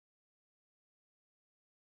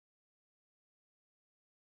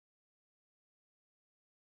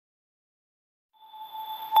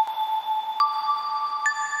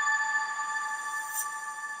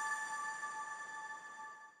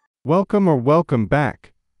Welcome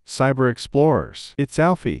back, Cyber Explorers. It's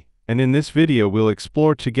Alfie, and in this video we'll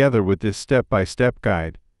explore together with this step-by-step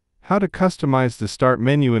guide, how to customize the Start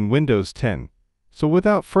menu in Windows 10. So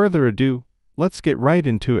without further ado, let's get right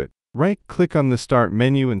into it. Right-click on the Start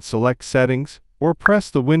menu and select Settings, or press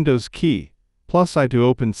the Windows key, +I to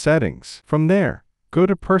open Settings. From there, go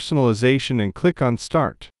to Personalization and click on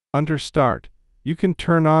Start. Under Start, you can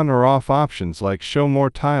turn on or off options like Show More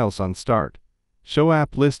Tiles on Start, Show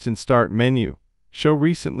App List in Start menu, Show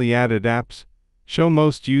Recently Added Apps, Show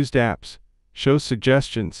Most Used Apps, Show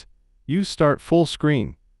Suggestions, Use Start Full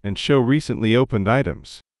Screen, and Show Recently Opened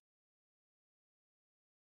Items.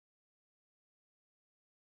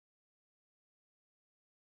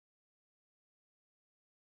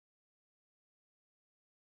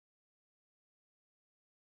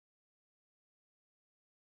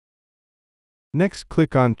 Next,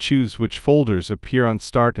 click on Choose which folders appear on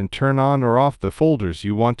Start and turn on or off the folders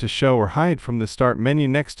you want to show or hide from the Start menu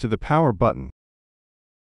next to the Power button.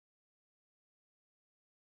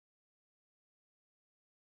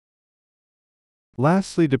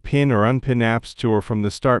 Lastly, to pin or unpin apps to or from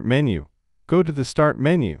the Start menu, go to the Start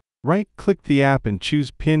menu. Right-click the app and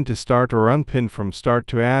choose Pin to start or unpin from Start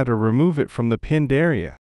to add or remove it from the pinned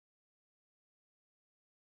area.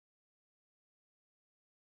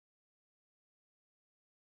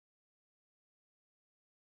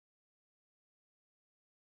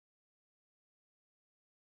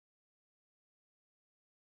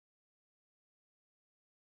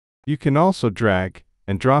 You can also drag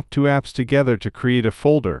and drop two apps together to create a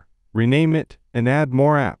folder, rename it, and add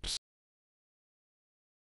more apps.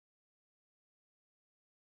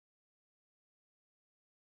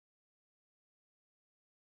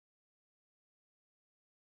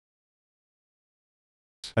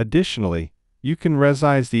 Additionally, you can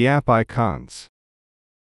resize the app icons.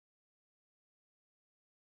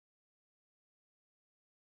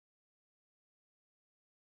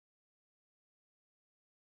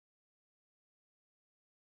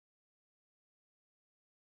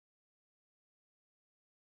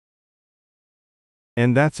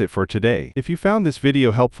 And that's it for today. If you found this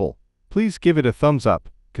video helpful, please give it a thumbs up,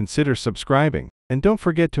 consider subscribing, and don't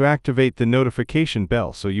forget to activate the notification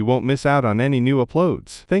bell so you won't miss out on any new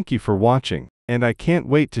uploads. Thank you for watching, and I can't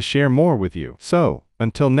wait to share more with you. So,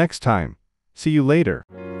 until next time, see you later.